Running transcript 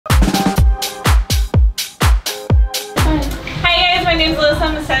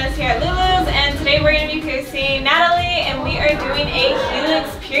awesome stylists here at Lulu's, and today we're going to be piercing Natalie, and we are doing a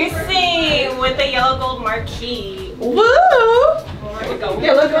helix piercing with a yellow gold marquee. Woo!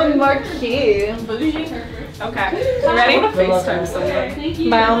 Yellow gold marquee. Okay, you ready? FaceTime someone.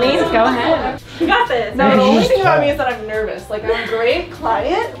 By all means, go ahead. You got this. No, the only thing about me is that I'm nervous. Like, I'm a great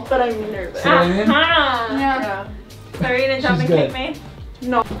client, but I'm nervous. Yeah. So are you going to jump and kick me?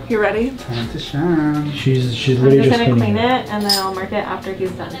 No. You ready? Time to shine. She's I'm literally just gonna clean it and then I'll mark it after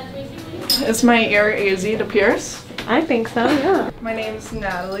he's done. Is my ear easy to pierce? I think so, yeah. My name's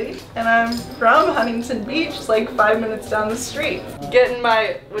Natalie, and I'm from Huntington Beach. It's like 5 minutes down the street. Getting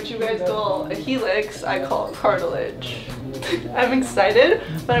my, what you guys call a helix, I call it cartilage. I'm excited,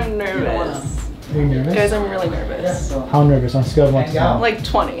 but I'm nervous. Are you nervous? Guys, I'm really nervous. How nervous? On a scale of 1 to 10? Like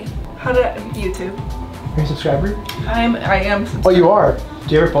 20. How did I, YouTube? Are you a subscriber? I am. Oh, you are?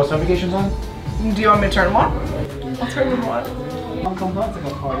 Do you ever post notifications on? Do you want me to turn them on? I'll turn them on.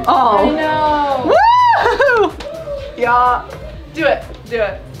 Oh. I know. Woo! Yeah. Do it. Do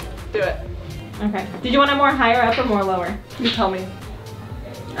it. Do it. Okay. Did you want it more higher up or more lower? You tell me.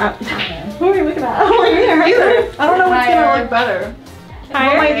 What are you looking at? Either. I don't know what's gonna look better.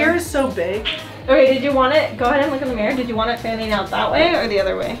 Higher? Well, my ear is so big. Okay, did you want it, go ahead and look in the mirror. Did you want it fanning out that way or the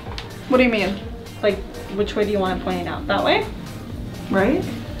other way? What do you mean? Like, which way do you want it pointing out? That way? Right?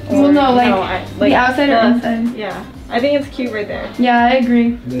 Well, no, like, like the outside or inside? Yeah. I think it's cute right there. Yeah, I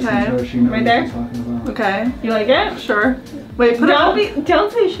agree. Right there? Okay. You like it? Sure. Wait, put it.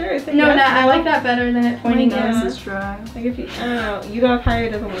 Don't say sure. Say No, yes. no, I like that better than it pointing My down. nose This is dry. Like if you, I don't know, you go up higher,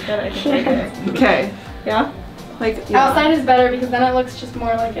 it doesn't look good. I think like it. Okay. Yeah? Like, yeah. Outside is better because then it looks just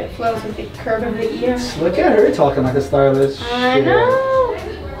more like it flows with the curve of the ear. Look at her talking like a stylist. I know.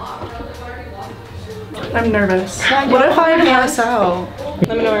 I'm nervous. What if I pass out?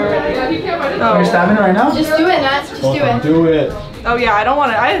 Let me know when we're ready. Are you stabbing it right now? Just do it, Nats. Just do it. Do it. Oh yeah, I don't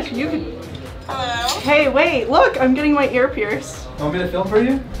want to. You could. Hello. Hey, wait! Look, I'm getting my ear pierced. Want me to film for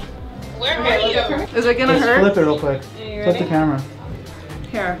you? Where are you? Is it gonna Just hurt? flip it real quick. Are you Flip the ready? camera.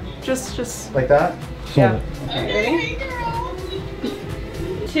 Here, just. Like that? Yeah. Are you ready?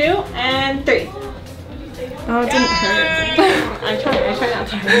 2 and 3. Oh, it didn't hurt. I'm trying not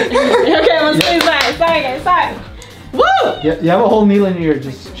to hurt. Okay, let's squeeze that. Sorry guys, sorry. Woo! Yeah, you have a whole needle in your ear.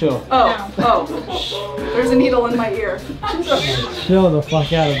 Just chill. Oh. There's a needle in my ear. Chill the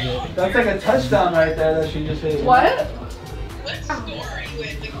fuck out of it. That's like a touchdown right there that she just hit. What? What store are you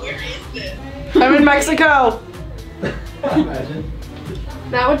in? Like, where is this? I'm in Mexico. Imagine.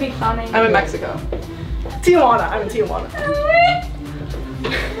 That would be funny. I'm in Mexico. Tijuana. I'm in Tijuana.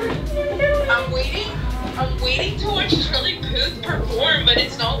 I'm waiting to watch Charlie Puth perform, but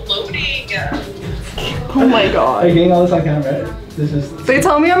it's not loading. Oh my Are you god. getting all this on camera? This is. They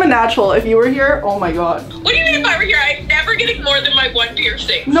tell me I'm a natural. If you were here, oh my god. What do you mean if I were here? I'm never getting more than my 1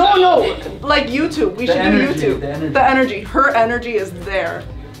 piercing. No, so. no. Like YouTube. We The should energy, do YouTube. the energy. The energy. Her energy is there.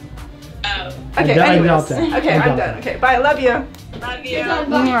 Oh, Okay, I anyways. doubt that. Okay, I I'm doubt done. that. Okay, bye. Love you. love you.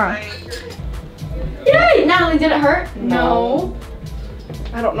 Mwah. Yay! Natalie, did it hurt? No.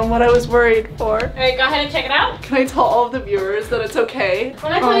 I don't know what I was worried for. Alright, go ahead and check it out. Can I tell all of the viewers that it's okay?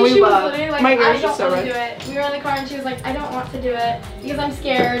 When I told you we she was love. literally like, My I ears don't are so want to red. do it. We were in the car and she was like, I don't want to do it because I'm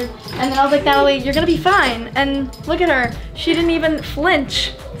scared. And then I was like, Natalie, you're gonna be fine. And look at her. She didn't even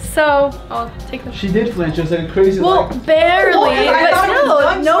flinch. So I'll take the. She did flinch. It was like a crazy. Well, like, barely. Well, 'cause I but thought it was still,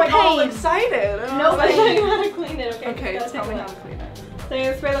 done, no so I got all pain. excited. No I'll show pain. you how to clean it, okay? Okay, Gotta tell take me it how out. to clean it. So you're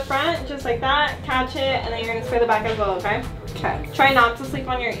gonna spray the front, just like that, catch it, and then you're gonna spray the back as well, okay? Okay. Try not to sleep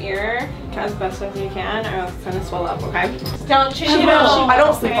on your ear as best as you can, or else it's gonna swell up, okay? Don't cheat I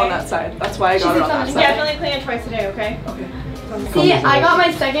don't sleep on that side. That's why I got it on that She's side. Definitely clean it twice a day, okay? Okay. See, I got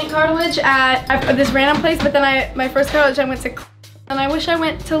my second cartilage at this random place, but then my first cartilage I went to, and I wish I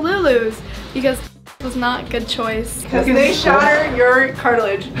went to Lulu's because it was not a good choice. Because they shatter your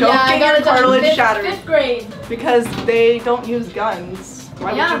cartilage. Don't Yeah, I get got your it done cartilage shattered. 5th grade. Because they don't use guns.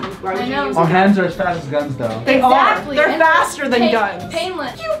 Why Yeah, would you, why would I you know. use our a gun? hands are as fast as guns, though. They Exactly. are. They're and faster than guns.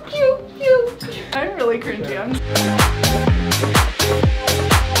 Painless. Pew, pew, pew. I'm really cringy.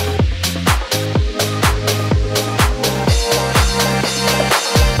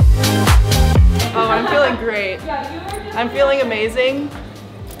 Oh, I'm feeling great. I'm feeling amazing.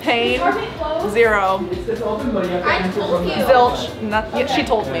 Pain, 0. I told you. Zilch, nothing. She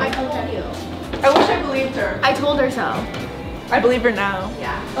told me. I told you. I wish I believed her. I told her so. I believe her now.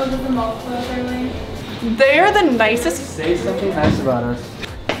 Yeah. Oh, does the mouth close early? They're the nicest. Say something nice about us.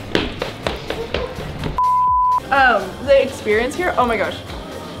 The experience here, oh my gosh.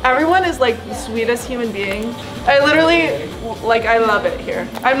 Everyone is like the sweetest human being. I literally, like, I love it here.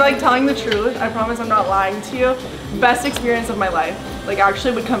 I'm like telling the truth. I promise I'm not lying to you. Best experience of my life. Like,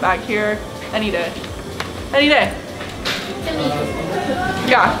 actually would come back here any day. Any day.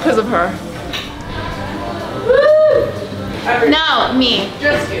 Yeah, because of her. No, me.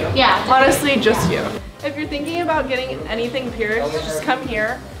 Just you. Yeah. Honestly, just you. If you're thinking about getting anything pierced, just come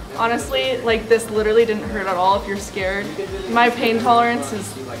here. Honestly, like, this literally didn't hurt at all if you're scared. My pain tolerance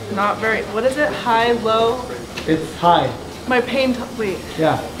is not very, what is it? High, low? It's high. My pain, wait.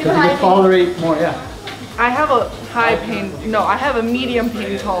 Yeah, because you can tolerate more, yeah. I have a high pain, no, I have a medium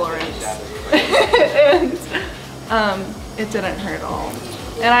pain tolerance. And it didn't hurt at all.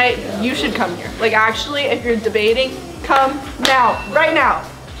 And you should come here. Like, actually, if you're debating, come now, right now.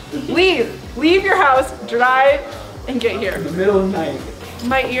 Leave your house, drive, and get here. In the middle of the night.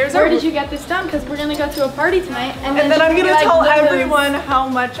 My ears Where are. did you get this done? Because we're gonna go to a party tonight, and then I'm gonna like, tell Lulus. everyone how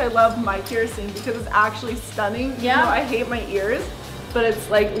much I love my piercing because it's actually stunning. Yeah. You know, I hate my ears, but it's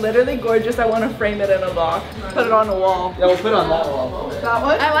like literally gorgeous. I want to frame it in a box, put it on a wall. Yeah, we'll put it on that wall. That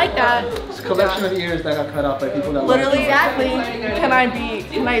one? I like that. It's a collection of ears that got cut off by people that Literally, Exactly.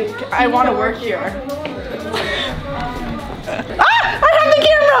 I want to work here. Ah! I have the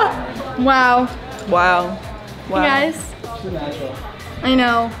camera! Wow. Wow. Wow. Hey guys. It's natural. I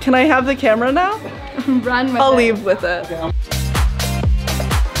know. Can I have the camera now? Run with I'll it. leave with it. Okay,